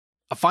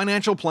A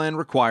financial plan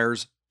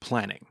requires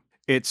planning.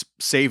 It's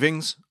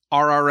savings,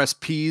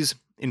 RRSPs,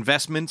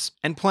 investments,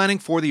 and planning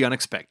for the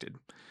unexpected.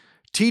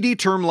 TD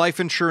Term Life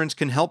Insurance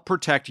can help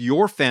protect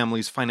your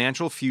family's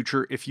financial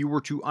future if you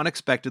were to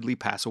unexpectedly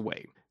pass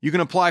away. You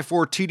can apply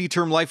for TD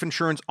Term Life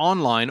Insurance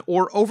online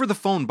or over the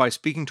phone by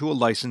speaking to a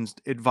licensed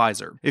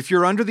advisor. If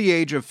you're under the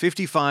age of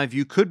 55,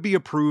 you could be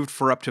approved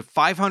for up to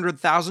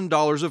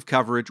 $500,000 of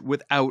coverage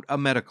without a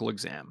medical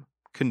exam.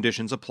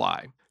 Conditions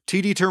apply.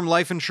 TD Term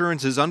Life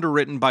Insurance is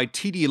underwritten by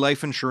TD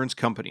Life Insurance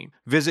Company.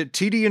 Visit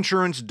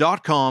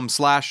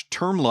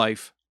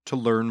tdinsurance.com/termlife to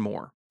learn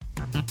more.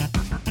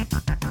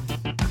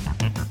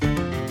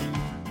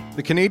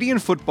 The Canadian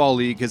Football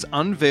League has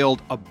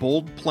unveiled a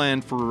bold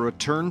plan for a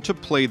return to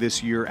play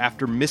this year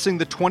after missing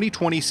the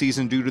 2020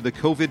 season due to the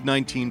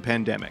COVID-19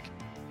 pandemic.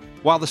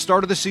 While the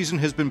start of the season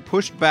has been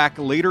pushed back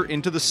later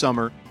into the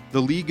summer,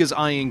 the league is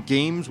eyeing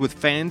games with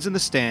fans in the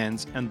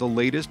stands and the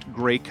latest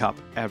Grey Cup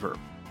ever.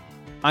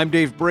 I'm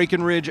Dave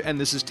Breckenridge, and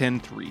this is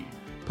 10-3.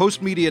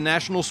 Postmedia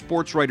national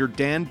sports writer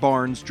Dan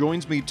Barnes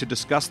joins me to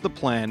discuss the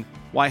plan,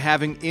 why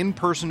having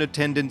in-person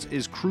attendance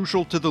is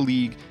crucial to the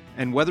league,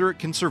 and whether it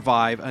can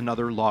survive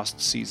another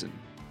lost season.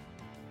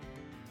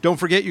 Don't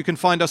forget you can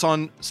find us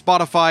on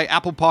Spotify,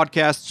 Apple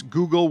Podcasts,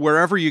 Google,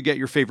 wherever you get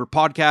your favorite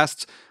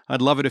podcasts.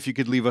 I'd love it if you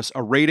could leave us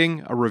a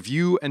rating, a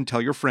review, and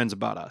tell your friends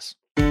about us.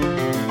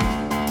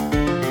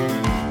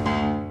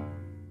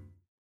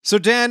 So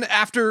Dan,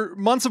 after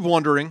months of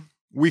wondering,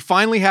 we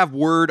finally have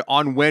word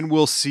on when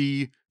we'll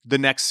see the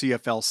next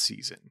CFL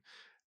season.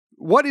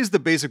 What is the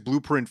basic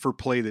blueprint for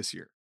play this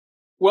year?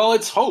 Well,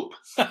 it's hope.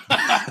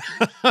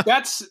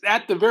 That's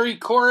at the very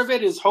core of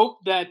it, is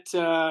hope that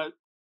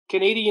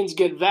Canadians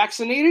get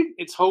vaccinated.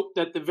 It's hope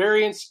that the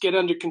variants get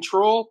under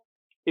control.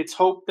 It's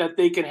hope that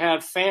they can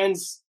have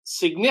fans,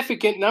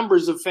 significant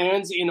numbers of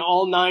fans in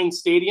all 9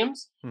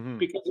 stadiums. Mm-hmm.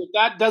 Because if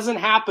that doesn't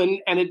happen,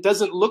 and it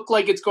doesn't look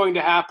like it's going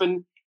to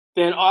happen,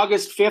 then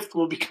August 5th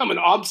will become an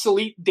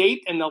obsolete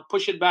date and they'll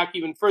push it back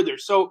even further.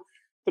 So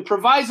the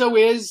proviso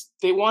is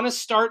they want to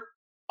start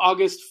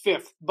August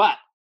 5th, but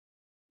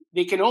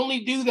they can only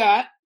do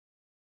that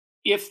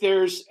if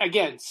there's,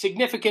 again,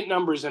 significant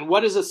numbers. And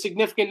what is a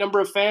significant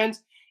number of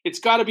fans? It's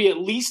got to be at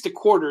least a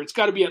quarter. It's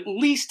got to be at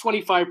least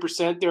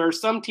 25%. There are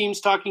some teams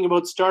talking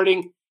about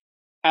starting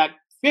at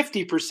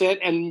 50%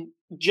 and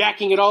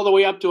jacking it all the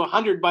way up to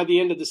 100 by the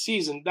end of the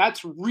season.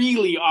 That's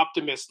really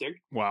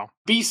optimistic. Wow.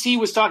 BC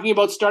was talking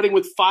about starting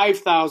with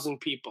 5,000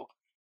 people.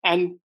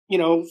 And,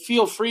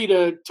 feel free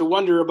to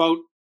wonder about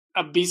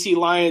a BC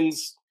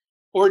Lions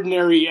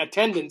ordinary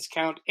attendance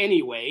count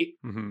anyway.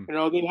 Mm-hmm.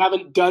 They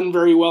haven't done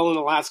very well in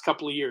the last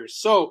couple of years.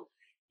 So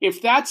if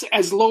that's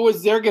as low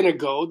as they're going to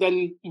go,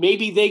 then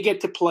maybe they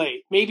get to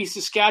play. Maybe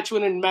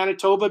Saskatchewan and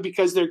Manitoba,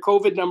 because their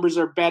COVID numbers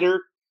are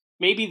better,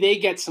 maybe they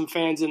get some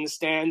fans in the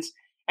stands.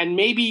 And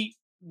maybe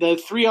the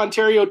 3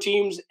 Ontario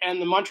teams and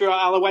the Montreal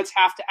Alouettes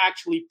have to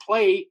actually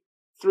play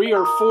 3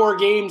 or 4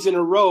 games in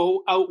a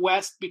row out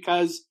west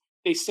because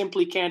they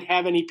simply can't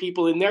have any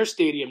people in their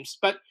stadiums.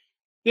 But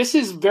this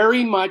is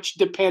very much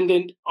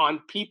dependent on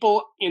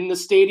people in the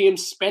stadiums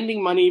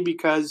spending money,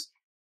 because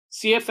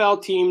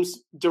CFL teams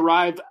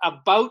derive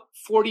about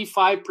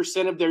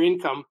 45% of their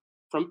income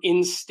from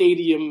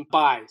in-stadium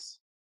buys.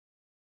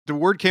 The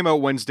word came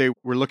out Wednesday.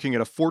 We're looking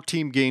at a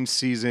 14-game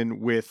season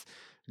with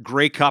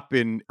Grey Cup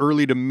in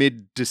early to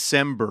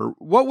mid-December.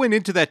 What went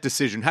into that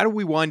decision? How do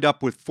we wind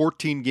up with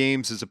 14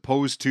 games as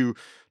opposed to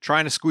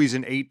trying to squeeze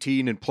in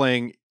 18 and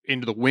playing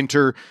into the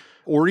winter,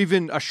 or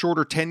even a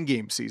shorter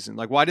 10-game season?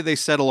 Like, why did they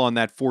settle on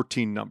that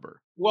 14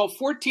 number? Well,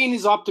 14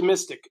 is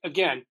optimistic.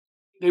 Again,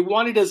 they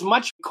wanted as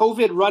much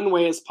COVID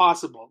runway as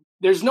possible.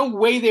 There's no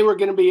way they were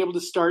going to be able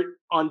to start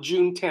on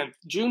June 10th.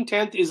 June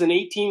 10th is an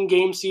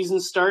 18-game season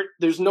start.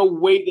 There's no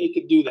way they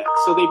could do that.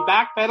 So they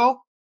backpedal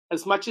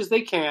as much as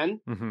they can,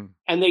 mm-hmm.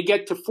 and they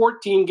get to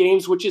 14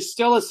 games, which is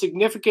still a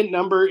significant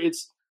number.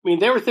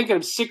 They were thinking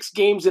of 6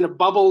 games in a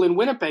bubble in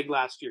Winnipeg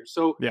last year.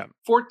 So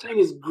 14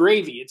 is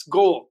gravy. It's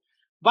gold.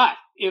 But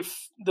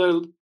if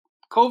the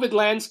COVID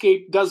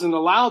landscape doesn't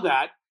allow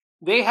that,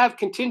 they have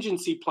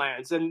contingency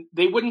plans, and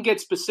they wouldn't get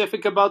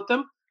specific about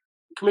them.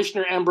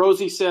 Commissioner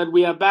Ambrosi said,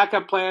 we have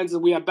backup plans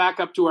and we have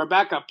backup to our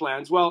backup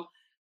plans. Well,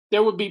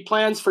 there would be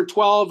plans for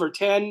 12 or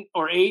 10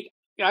 or 8.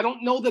 I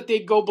don't know that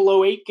they'd go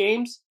below 8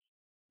 games,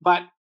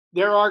 but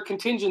there are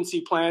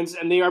contingency plans,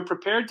 and they are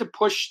prepared to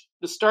push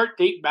the start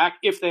date back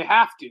if they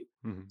have to.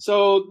 Mm-hmm.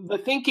 So the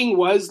thinking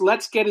was,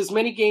 let's get as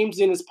many games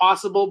in as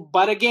possible,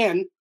 but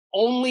again,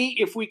 only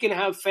if we can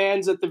have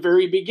fans at the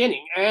very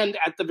beginning and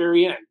at the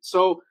very end.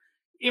 So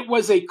it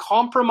was a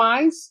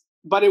compromise,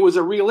 but it was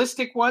a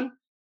realistic one.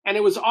 And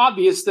it was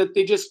obvious that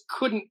they just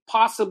couldn't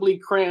possibly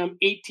cram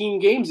 18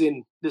 games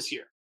in this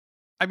year.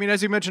 I mean,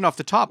 as you mentioned off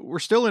the top, we're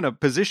still in a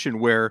position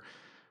where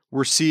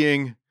we're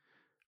seeing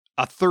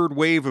a third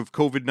wave of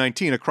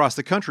COVID-19 across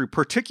the country,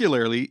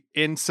 particularly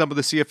in some of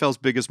the CFL's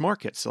biggest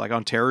markets, like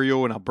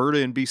Ontario and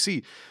Alberta and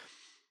BC.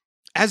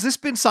 Has this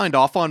been signed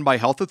off on by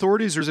health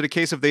authorities, or is it a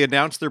case of they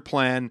announce their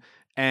plan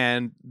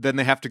and then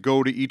they have to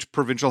go to each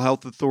provincial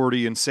health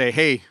authority and say,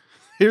 hey,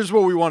 here's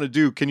what we want to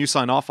do. Can you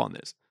sign off on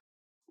this?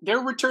 Their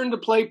return to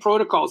play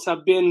protocols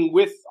have been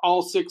with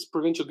all 6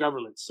 provincial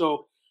governments.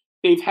 So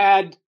they've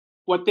had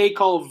what they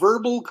call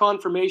verbal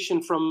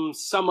confirmation from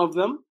some of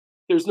them.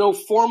 There's no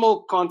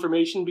formal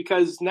confirmation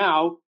because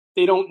now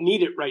they don't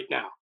need it right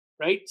now,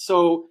 right?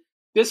 So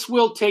this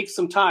will take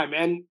some time.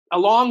 And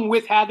along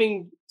with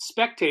having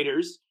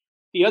spectators,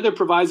 the other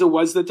proviso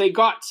was that they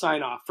got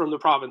sign off from the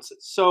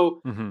provinces.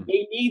 So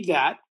they need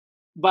that,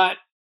 but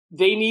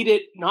they need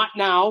it not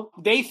now.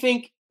 They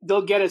think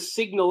they'll get a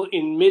signal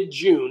in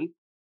mid-June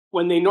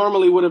when they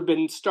normally would have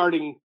been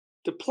starting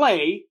to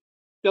play.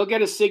 They'll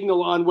get a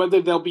signal on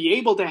whether they'll be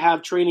able to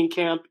have training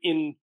camp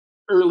in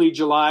early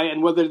July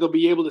and whether they'll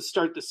be able to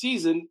start the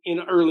season in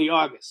early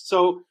August.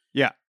 So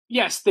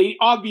yes, they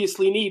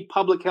obviously need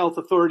public health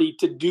authority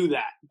to do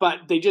that, but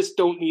they just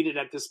don't need it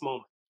at this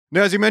moment.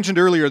 Now, as you mentioned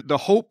earlier, the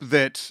hope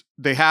that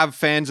they have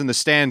fans in the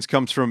stands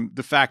comes from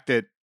the fact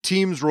that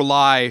teams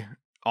rely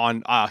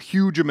on a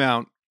huge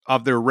amount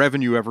of their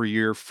revenue every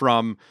year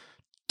from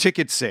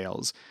ticket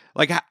sales.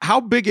 Like, how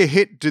big a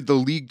hit did the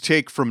league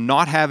take from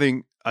not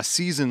having a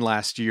season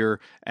last year,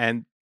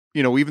 and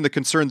even the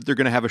concern that they're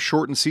going to have a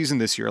shortened season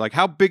this year? Like,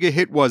 how big a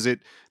hit was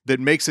it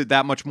that makes it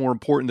that much more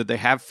important that they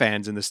have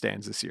fans in the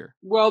stands this year?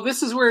 Well,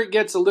 this is where it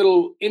gets a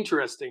little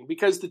interesting,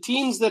 because the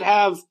teams that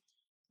have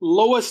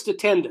lowest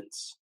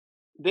attendance,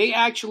 they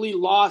actually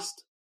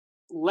lost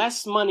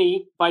less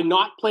money by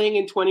not playing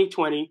in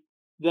 2020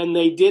 than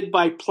they did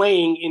by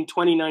playing in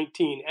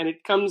 2019. And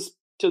it comes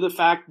to the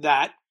fact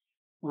that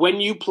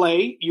when you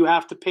play, you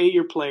have to pay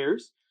your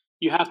players,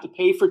 you have to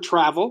pay for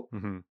travel,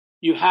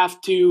 you have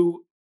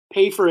to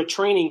pay for a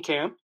training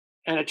camp.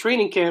 And a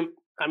training camp,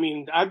 I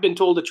mean, I've been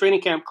told a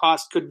training camp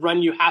cost could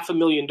run you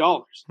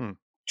 $500,000.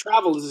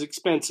 Travel is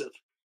expensive.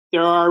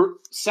 There are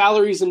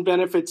salaries and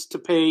benefits to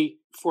pay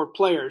for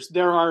players.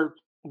 There are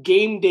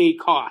game day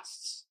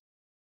costs.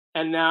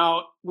 And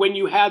now when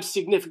you have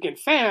significant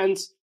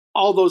fans,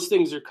 all those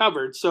things are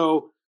covered.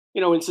 So,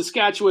 in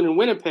Saskatchewan and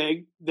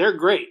Winnipeg, they're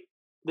great.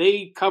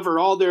 They cover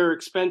all their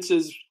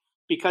expenses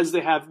because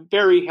they have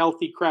very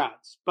healthy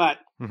crowds. But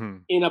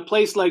in a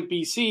place like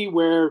BC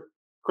where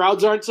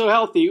crowds aren't so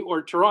healthy,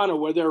 or Toronto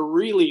where they're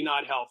really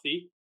not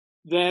healthy,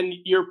 then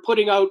you're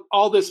putting out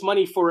all this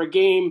money for a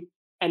game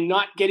and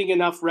not getting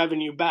enough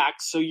revenue back.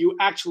 So you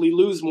actually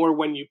lose more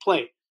when you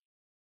play.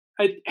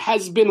 It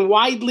has been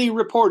widely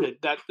reported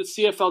that the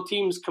CFL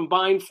teams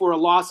combined for a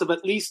loss of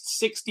at least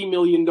 $60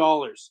 million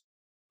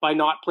by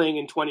not playing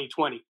in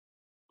 2020.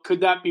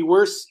 Could that be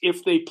worse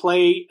if they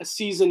play a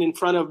season in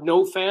front of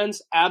no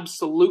fans?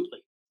 Absolutely.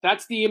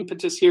 That's the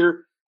impetus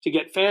here to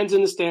get fans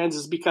in the stands,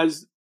 is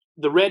because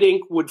the red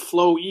ink would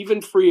flow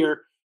even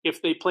freer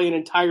if they play an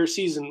entire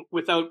season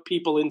without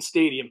people in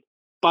stadium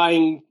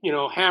buying,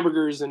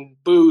 hamburgers and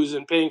booze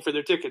and paying for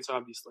their tickets,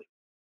 obviously.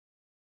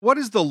 What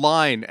is the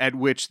line at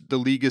which the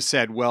league has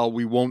said, well,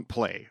 we won't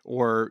play,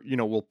 or,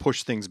 we'll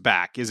push things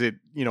back? Is it,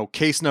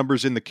 case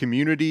numbers in the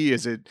community?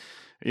 Is it,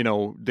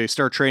 they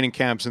start training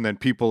camps and then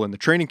people in the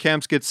training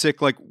camps get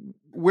sick? Like,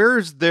 where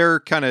is their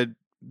kind of,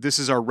 this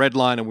is our red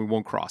line and we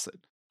won't cross it?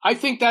 I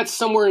think that's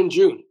somewhere in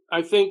June.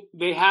 I think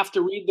they have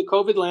to read the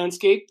COVID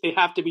landscape. They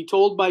have to be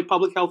told by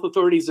public health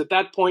authorities at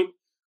that point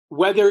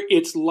whether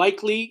it's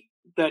likely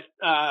that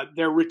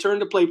their return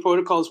to play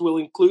protocols will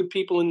include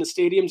people in the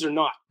stadiums or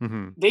not.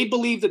 They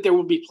believe that there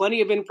will be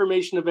plenty of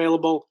information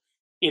available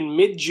in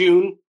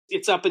mid-June.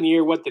 It's up in the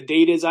air what the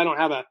date is. I don't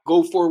have a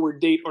go-forward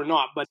date or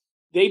not, but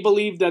they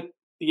believe that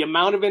the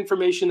amount of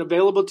information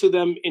available to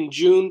them in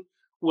June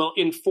will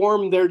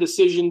inform their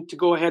decision to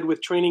go ahead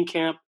with training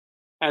camp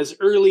as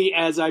early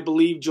as, I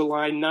believe,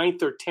 July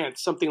 9th or 10th,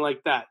 something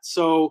like that.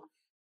 So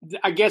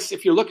I guess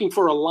if you're looking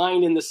for a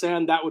line in the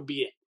sand, that would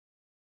be it.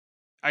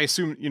 I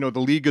assume, the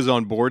league is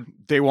on board.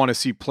 They want to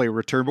see play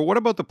return. But what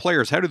about the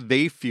players? How do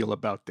they feel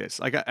about this?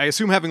 Like, I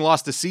assume having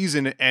lost a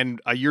season and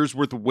a year's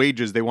worth of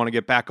wages, they want to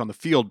get back on the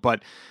field.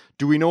 But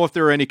do we know if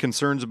there are any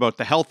concerns about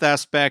the health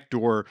aspect,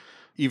 or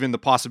even the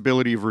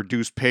possibility of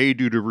reduced pay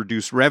due to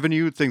reduced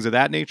revenue, things of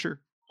that nature?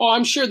 Oh,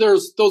 I'm sure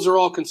those are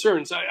all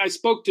concerns. I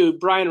spoke to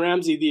Brian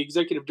Ramsey, the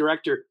executive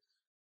director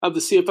of the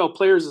CFL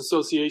Players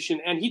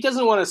Association, and he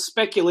doesn't want to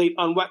speculate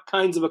on what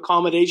kinds of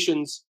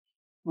accommodations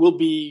will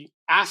be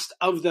asked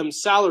of them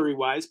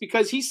salary-wise,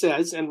 because he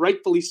says, and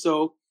rightfully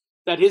so,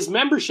 that his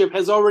membership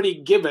has already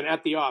given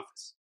at the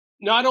office.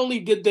 Not only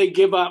did they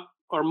give up,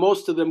 or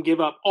most of them give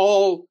up,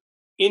 all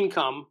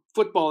income,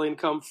 football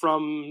income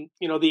from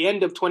the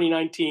end of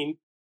 2019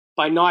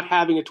 by not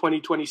having a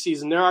 2020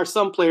 season. There are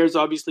some players,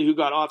 obviously, who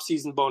got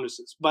off-season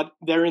bonuses, but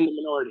they're in the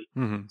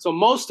minority. So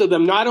most of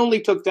them not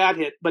only took that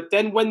hit, but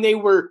then when they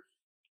were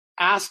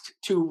asked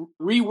to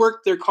rework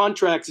their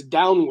contracts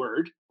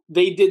downward,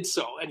 they did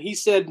so. And he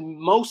said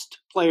most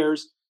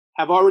players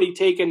have already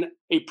taken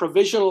a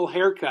provisional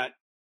haircut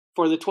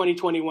for the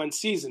 2021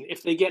 season.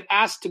 If they get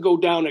asked to go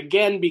down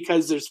again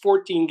because there's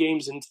 14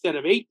 games instead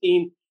of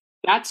 18,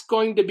 that's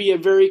going to be a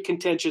very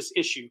contentious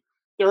issue.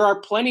 There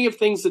are plenty of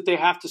things that they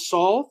have to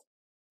solve.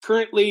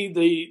 Currently,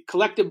 the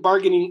collective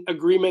bargaining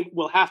agreement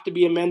will have to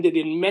be amended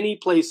in many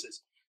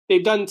places.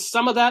 they've done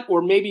some of that,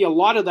 or maybe a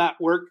lot of that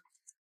work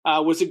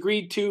was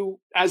agreed to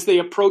as they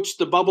approached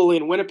the bubble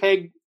in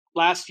Winnipeg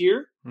last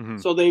year. Mm-hmm.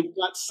 So they've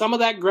got some of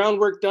that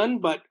groundwork done,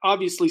 but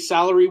obviously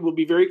salary will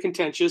be very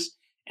contentious,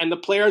 and the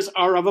players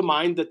are of a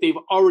mind that they've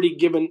already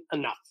given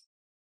enough.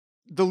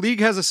 The league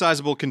has a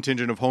sizable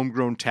contingent of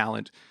homegrown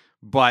talent,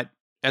 but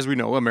as we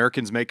know,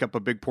 Americans make up a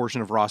big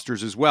portion of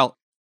rosters as well.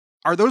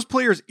 Are those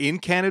players in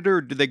Canada,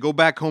 or did they go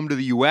back home to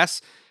the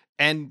U.S.?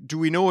 And do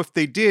we know if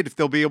they did, if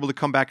they'll be able to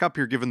come back up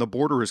here given the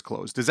border is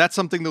closed? Is that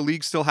something the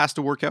league still has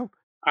to work out?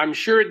 I'm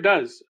sure it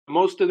does.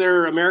 Most of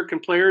their American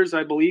players,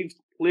 I believe,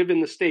 live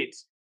in the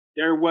States.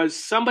 There was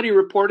somebody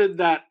reported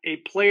that a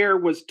player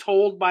was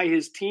told by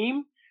his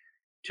team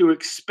to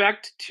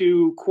expect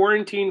to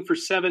quarantine for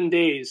 7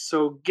 days.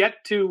 So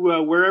get to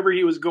wherever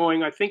he was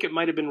going. I think it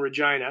might have been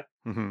Regina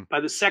by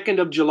the 2nd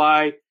of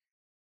July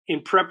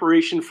in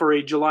preparation for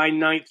a July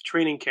 9th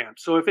training camp.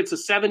 So if it's a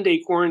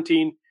 7-day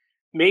quarantine,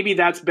 maybe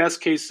that's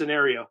best case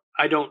scenario.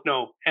 I don't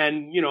know.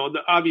 And,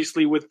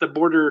 obviously with the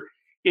border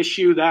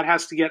issue, that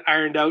has to get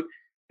ironed out.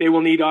 They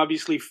will need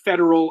obviously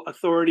federal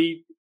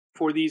authority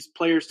for these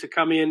players to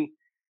come in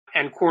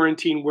and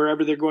quarantine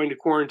wherever they're going to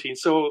quarantine.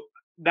 So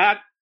that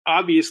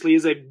obviously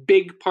is a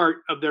big part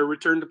of their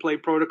return to play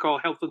protocol,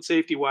 health and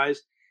safety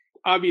wise.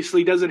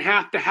 Obviously doesn't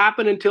have to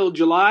happen until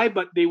July,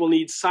 but they will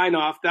need sign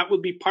off. That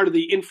would be part of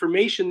the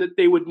information that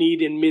they would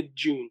need in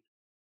mid-June.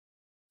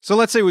 So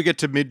let's say we get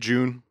to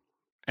mid-June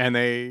and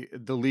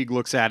the league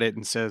looks at it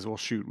and says, well,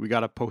 shoot, we got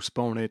to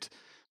postpone it.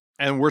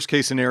 And worst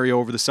case scenario,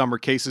 over the summer,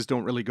 cases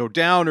don't really go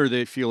down, or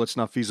they feel it's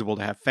not feasible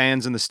to have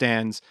fans in the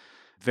stands.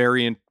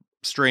 Variant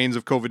strains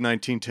of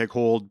COVID-19 take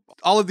hold.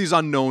 All of these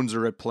unknowns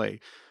are at play.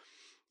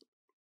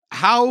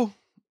 How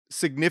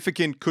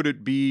significant could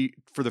it be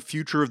for the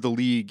future of the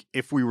league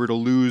if we were to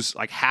lose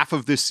like half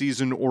of this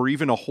season or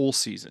even a whole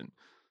season?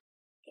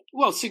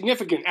 Well,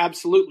 significant,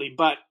 absolutely.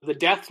 But the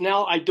death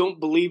knell, I don't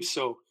believe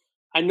so.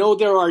 I know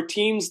there are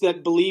teams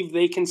that believe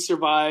they can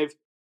survive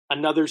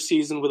another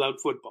season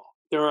without football.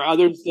 There are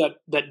others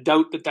that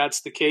doubt that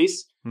that's the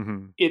case.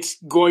 Mm-hmm. It's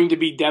going to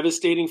be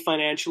devastating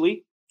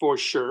financially, for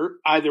sure,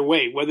 either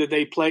way, whether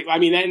they play.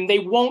 And they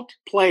won't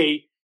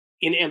play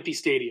in empty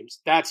stadiums.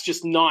 That's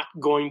just not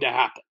going to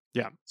happen.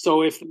 Yeah.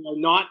 So if they're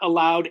not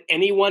allowed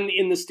anyone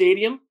in the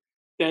stadium,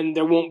 then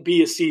there won't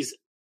be a season.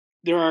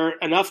 There are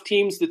enough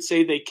teams that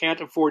say they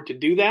can't afford to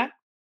do that.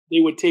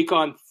 They would take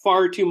on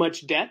far too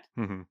much debt.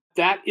 Mm-hmm.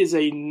 That is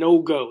a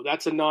no-go.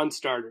 That's a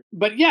non-starter.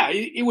 But yeah,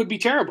 it would be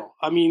terrible.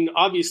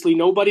 Obviously,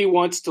 nobody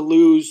wants to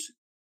lose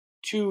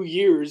 2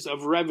 years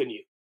of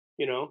revenue,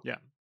 Yeah.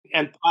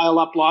 and pile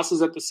up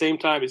losses at the same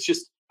time. It's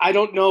just, I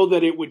don't know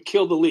that it would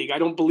kill the league. I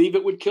don't believe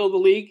it would kill the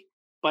league,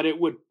 but it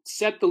would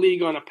set the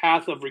league on a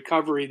path of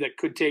recovery that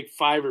could take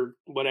 5 or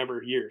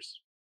whatever years.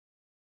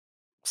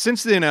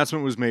 Since the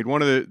announcement was made,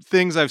 one of the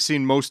things I've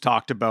seen most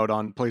talked about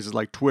on places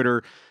like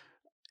Twitter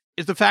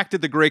is the fact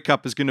that the Grey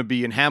Cup is going to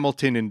be in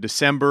Hamilton in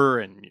December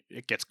and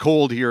it gets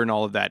cold here and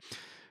all of that.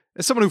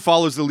 As someone who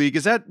follows the league,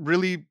 is that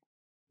really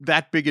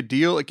that big a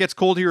deal? It gets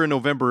cold here in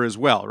November as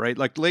well, right?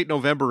 Like late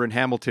November in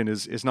Hamilton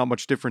is not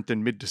much different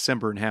than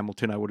mid-December in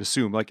Hamilton, I would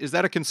assume. Like, is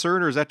that a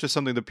concern, or is that just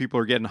something that people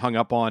are getting hung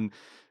up on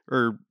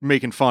or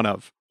making fun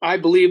of? I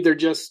believe they're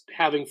just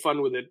having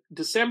fun with it.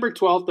 December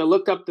 12th, I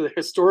looked up the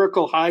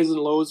historical highs and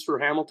lows for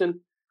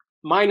Hamilton.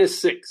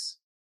 -6.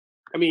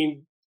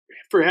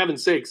 For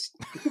heaven's sakes,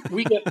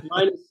 we get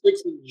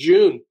 -6 in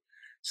June.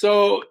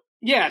 So,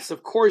 yes,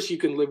 of course you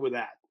can live with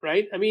that,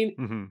 right?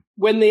 Mm-hmm.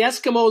 When the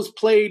Eskimos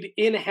played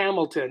in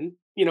Hamilton,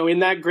 in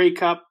that Grey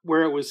Cup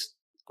where it was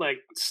like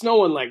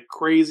snowing like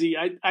crazy,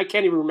 I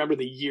can't even remember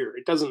the year.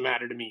 It doesn't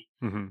matter to me.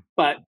 Mm-hmm.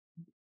 But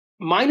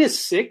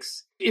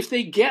 -6, if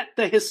they get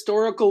the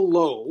historical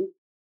low,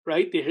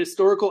 right, the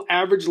historical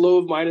average low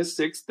of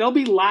 -6, they'll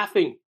be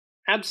laughing.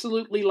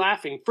 Absolutely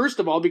laughing. First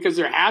of all, because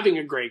they're having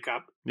a Grey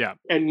Cup. Yeah.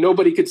 And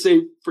nobody could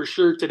say for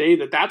sure today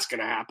that that's going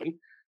to happen.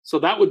 So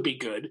that would be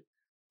good.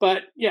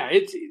 But yeah,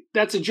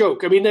 that's a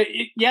joke.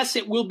 Yes,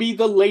 it will be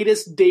the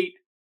latest date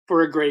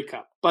for a Grey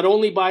Cup, but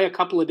only by a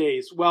couple of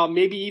days. Well,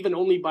 maybe even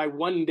only by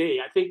 1 day.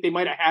 I think they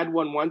might have had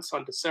one once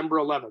on December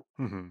 11th.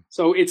 Mm-hmm.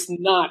 So it's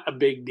not a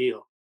big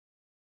deal.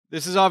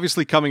 This is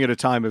obviously coming at a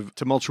time of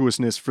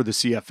tumultuousness for the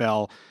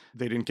CFL.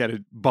 They didn't get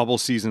a bubble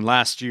season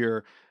last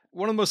year.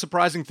 One of the most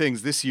surprising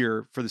things this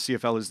year for the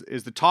CFL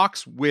is the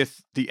talks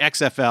with the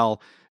XFL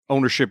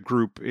ownership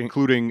group,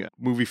 including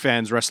movie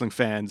fans, wrestling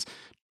fans,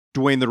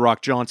 Dwayne "The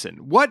Rock"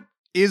 Johnson. What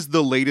is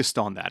the latest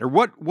on that? Or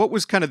what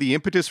was kind of the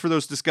impetus for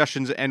those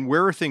discussions, and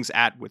where are things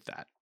at with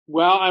that?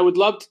 Well, I would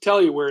love to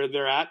tell you where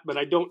they're at, but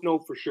I don't know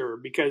for sure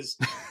because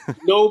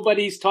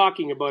nobody's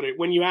talking about it.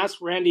 When you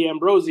ask Randy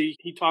Ambrosie,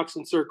 he talks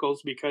in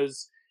circles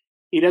because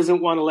he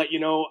doesn't want to let you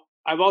know.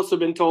 I've also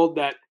been told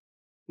that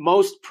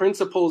most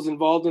principals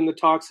involved in the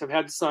talks have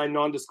had to sign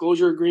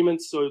non-disclosure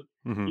agreements, so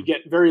you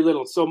get very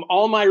little. So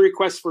all my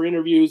requests for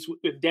interviews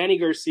with Danny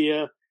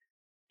Garcia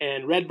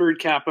and Redbird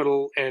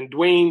Capital and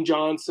Dwayne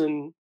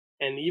Johnson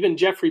and even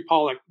Jeffrey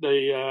Pollock,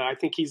 I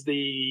think he's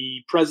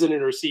the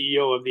president or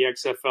CEO of the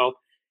XFL,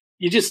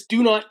 you just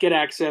do not get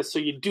access, so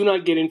you do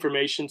not get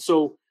information.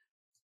 So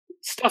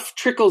stuff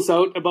trickles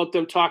out about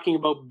them talking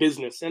about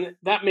business. And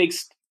that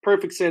makes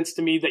perfect sense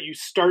to me that you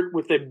start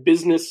with a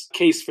business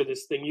case for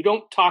this thing. You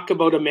don't talk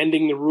about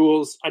amending the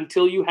rules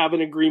until you have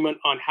an agreement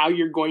on how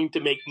you're going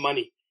to make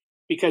money,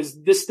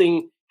 because this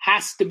thing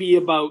has to be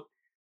about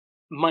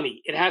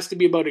money. It has to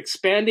be about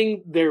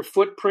expanding their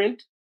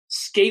footprint,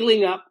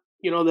 scaling up.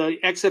 The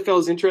XFL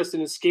is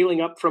interested in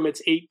scaling up from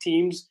its 8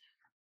 teams.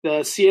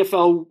 The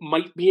CFL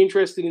might be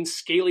interested in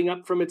scaling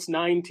up from its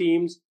 9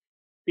 teams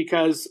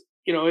because,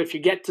 if you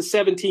get to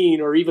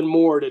 17 or even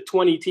more, to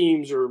 20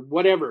 teams or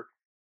whatever,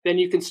 then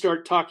you can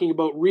start talking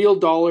about real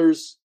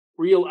dollars,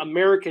 real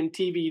American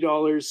TV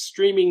dollars,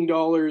 streaming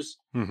dollars,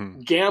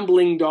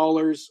 gambling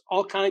dollars,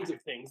 all kinds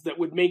of things that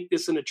would make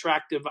this an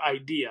attractive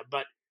idea.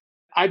 But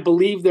I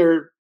believe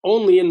they're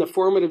only in the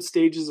formative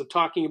stages of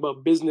talking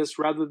about business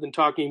rather than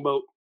talking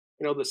about,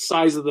 the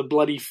size of the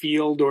bloody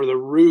field or the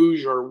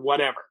Rouge or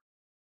whatever.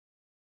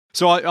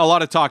 So a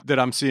lot of talk that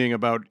I'm seeing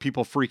about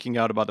people freaking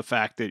out about the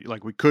fact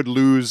that we could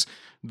lose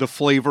the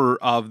flavor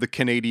of the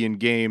Canadian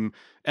game,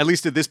 at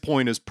least at this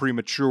point, is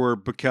premature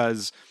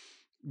because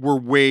we're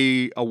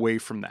way away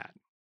from that.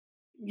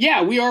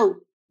 Yeah, we are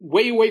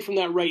way away from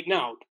that right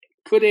now.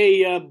 Could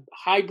a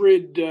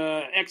hybrid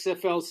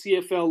XFL,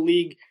 CFL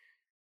league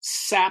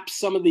sap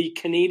some of the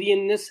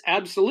Canadianness?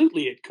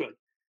 Absolutely it could.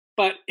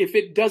 But if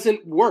it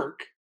doesn't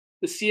work,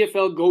 the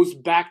CFL goes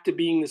back to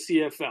being the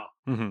CFL.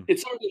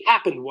 It's already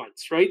happened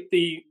once, right?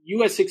 The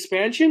U.S.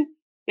 expansion,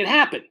 it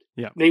happened.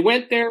 Yeah. They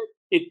went there.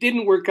 It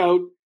didn't work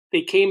out.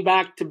 They came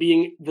back to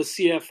being the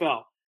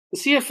CFL. The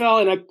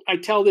CFL, and I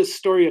tell this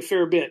story a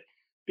fair bit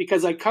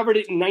because I covered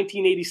it in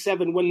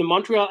 1987 when the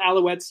Montreal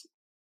Alouettes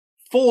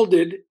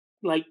folded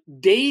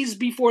days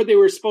before they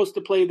were supposed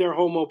to play their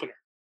home opener.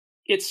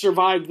 It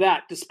survived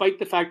that, despite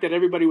the fact that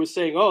everybody was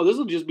saying, oh, this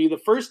will just be the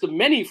first of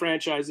many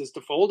franchises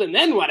to fold, and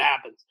then what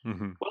happens?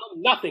 Well,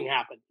 nothing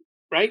happened,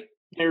 right?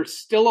 They're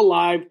still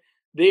alive.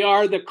 They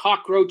are the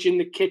cockroach in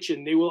the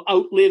kitchen. They will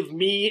outlive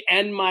me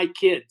and my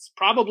kids,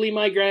 probably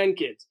my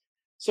grandkids.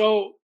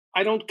 So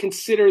I don't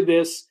consider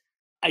this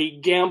a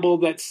gamble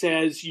that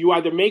says you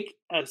either make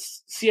a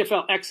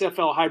CFL,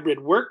 XFL hybrid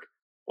work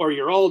or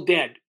you're all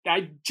dead.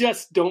 I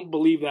just don't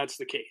believe that's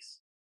the case.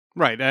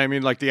 Right. I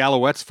mean, the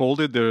Alouettes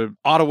folded, the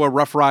Ottawa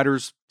Rough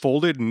Riders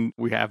folded, and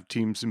we have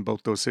teams in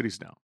both those cities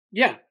now.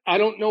 Yeah. I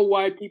don't know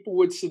why people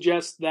would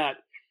suggest that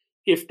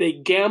if they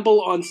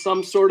gamble on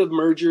some sort of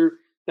merger,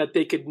 that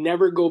they could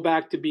never go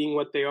back to being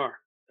what they are.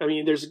 I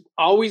mean, there's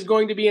always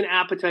going to be an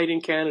appetite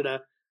in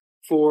Canada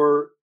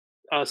for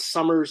a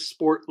summer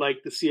sport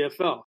like the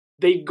CFL.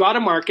 They've got a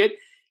market.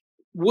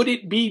 Would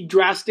it be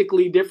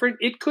drastically different?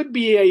 It could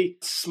be a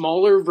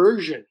smaller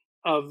version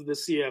of the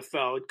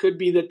CFL. It could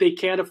be that they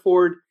can't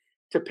afford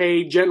to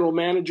pay general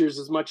managers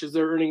as much as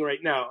they're earning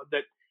right now.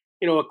 That,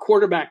 a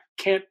quarterback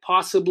can't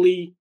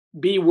possibly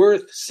be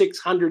worth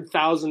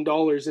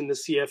 $600,000 in the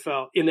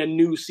CFL, in a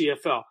new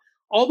CFL.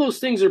 All those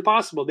things are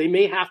possible. They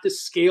may have to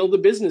scale the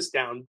business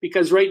down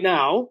because right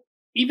now,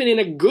 even in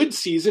a good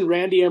season,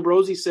 Randy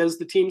Ambrosie says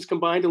the teams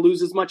combined to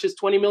lose as much as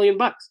 $20 million.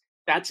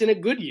 That's in a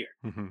good year.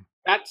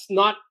 That's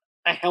not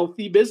a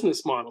healthy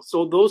business model.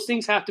 So those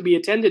things have to be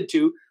attended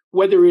to,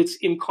 whether it's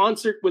in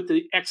concert with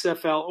the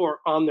XFL or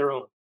on their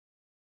own.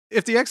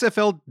 If the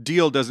XFL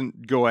deal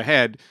doesn't go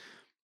ahead,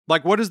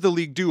 what does the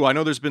league do? I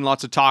know there's been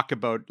lots of talk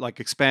about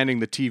expanding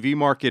the TV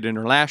market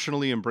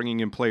internationally and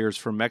bringing in players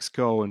from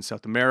Mexico and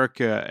South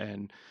America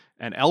and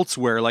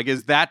elsewhere.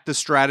 Is that the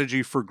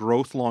strategy for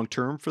growth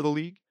long-term for the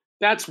league?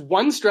 That's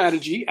one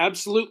strategy,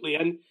 absolutely.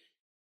 And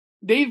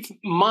they've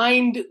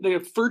mined the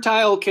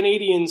fertile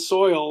Canadian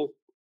soil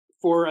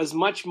for as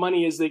much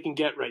money as they can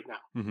get right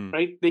now,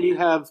 right? They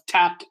have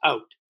tapped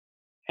out.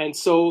 And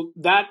so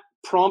that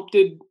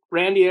prompted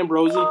Randy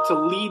Ambrosie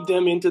to lead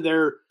them into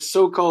their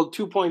so-called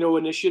 2.0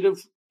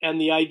 initiative. And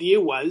the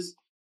idea was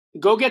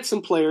go get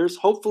some players.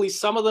 Hopefully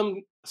some of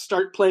them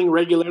start playing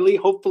regularly.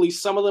 Hopefully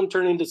some of them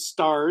turn into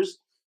stars.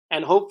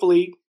 And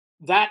hopefully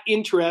that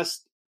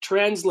interest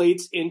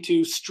translates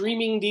into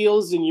streaming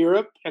deals in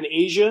Europe and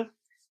Asia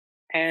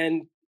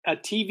and a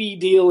TV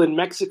deal in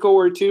Mexico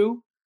or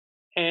two.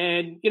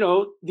 And,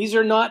 these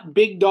are not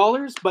big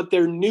dollars, but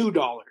they're new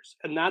dollars.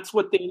 And that's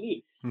what they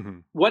need.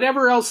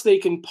 Whatever else they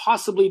can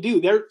possibly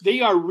do,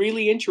 they are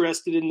really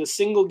interested in the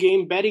single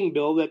game betting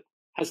bill that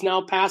has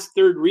now passed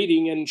third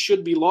reading and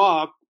should be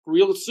law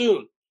real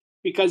soon,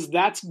 because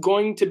that's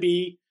going to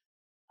be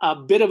a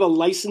bit of a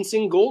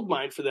licensing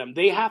goldmine for them.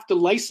 They have to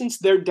license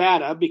their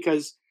data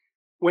because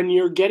when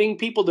you're getting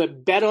people to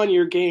bet on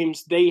your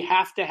games, they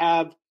have to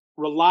have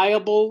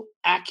reliable,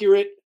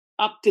 accurate,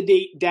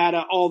 up-to-date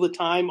data all the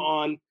time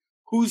on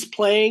who's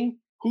playing,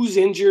 who's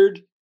injured,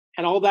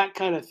 and all that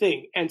kind of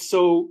thing. And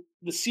so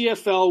the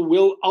CFL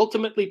will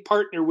ultimately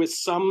partner with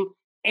some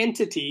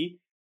entity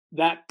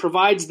that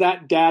provides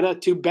that data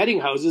to betting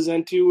houses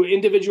and to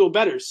individual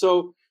bettors.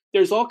 So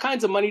there's all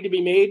kinds of money to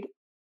be made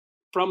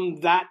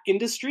from that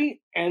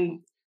industry,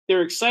 and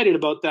they're excited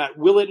about that.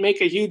 Will it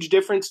make a huge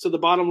difference to the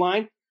bottom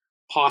line?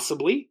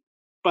 Possibly,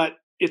 but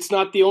It's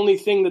not the only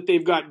thing that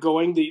they've got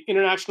going. The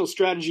international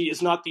strategy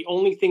is not the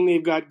only thing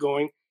they've got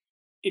going.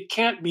 It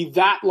can't be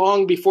that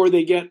long before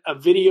they get a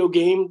video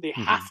game. They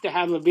have to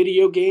have a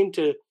video game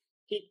to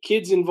keep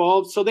kids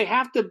involved. So they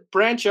have to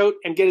branch out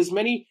and get as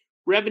many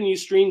revenue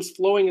streams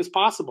flowing as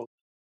possible.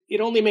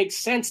 It only makes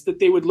sense that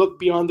they would look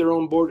beyond their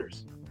own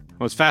borders.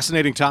 Well, it's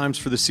fascinating times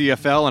for the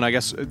CFL, and I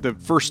guess the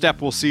first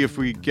step we'll see if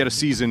we get a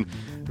season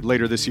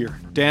later this year.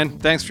 Dan,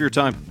 thanks for your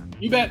time.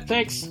 You bet.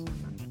 Thanks.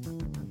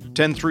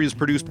 10-3 is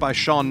produced by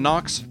Sean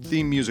Knox.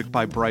 Theme music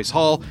by Bryce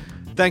Hall.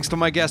 Thanks to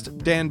my guest,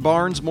 Dan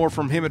Barnes. More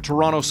from him at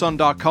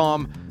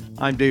TorontoSun.com.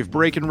 I'm Dave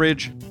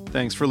Breckenridge.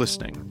 Thanks for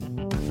listening.